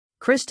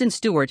Kristen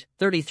Stewart,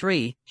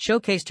 33,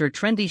 showcased her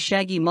trendy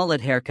shaggy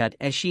mullet haircut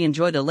as she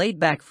enjoyed a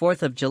laid-back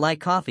 4th of July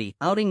coffee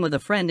outing with a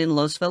friend in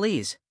Los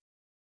Feliz.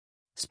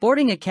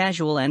 Sporting a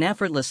casual and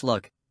effortless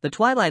look, the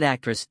Twilight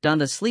actress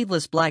donned a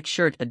sleeveless black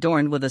shirt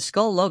adorned with a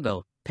skull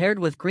logo, paired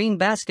with green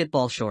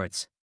basketball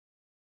shorts.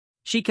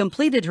 She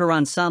completed her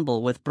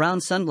ensemble with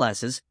brown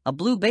sunglasses, a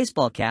blue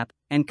baseball cap,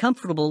 and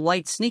comfortable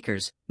white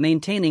sneakers,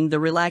 maintaining the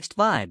relaxed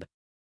vibe.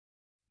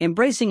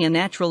 Embracing a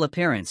natural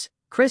appearance,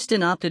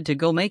 Kristen opted to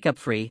go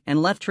makeup-free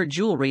and left her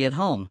jewelry at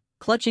home,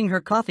 clutching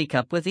her coffee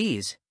cup with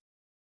ease.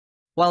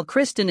 While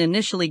Kristen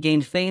initially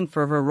gained fame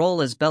for her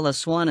role as Bella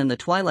Swan in the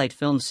Twilight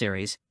film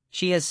series,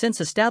 she has since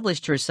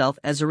established herself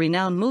as a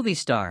renowned movie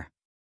star.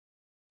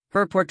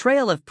 Her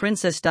portrayal of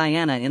Princess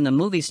Diana in the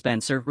movie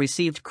Spencer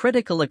received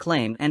critical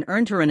acclaim and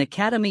earned her an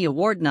Academy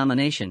Award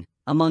nomination,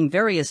 among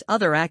various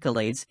other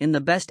accolades in the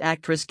Best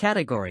Actress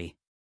category.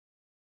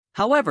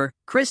 However,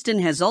 Kristen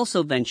has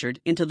also ventured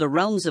into the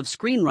realms of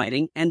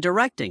screenwriting and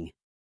directing.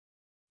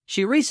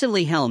 She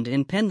recently helmed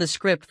and penned the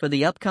script for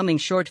the upcoming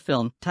short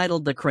film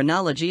titled The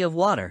Chronology of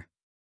Water.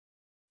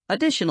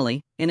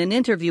 Additionally, in an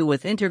interview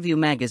with Interview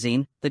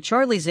magazine, the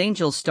Charlie's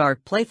Angels star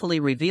playfully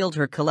revealed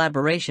her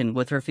collaboration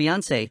with her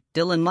fiancé,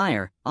 Dylan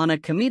Meyer, on a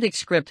comedic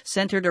script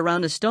centered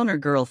around a stoner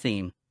girl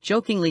theme,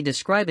 jokingly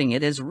describing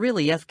it as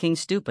really f***ing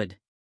stupid.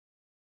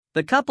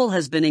 The couple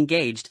has been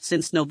engaged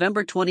since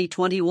November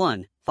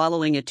 2021,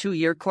 following a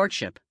 2-year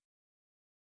courtship.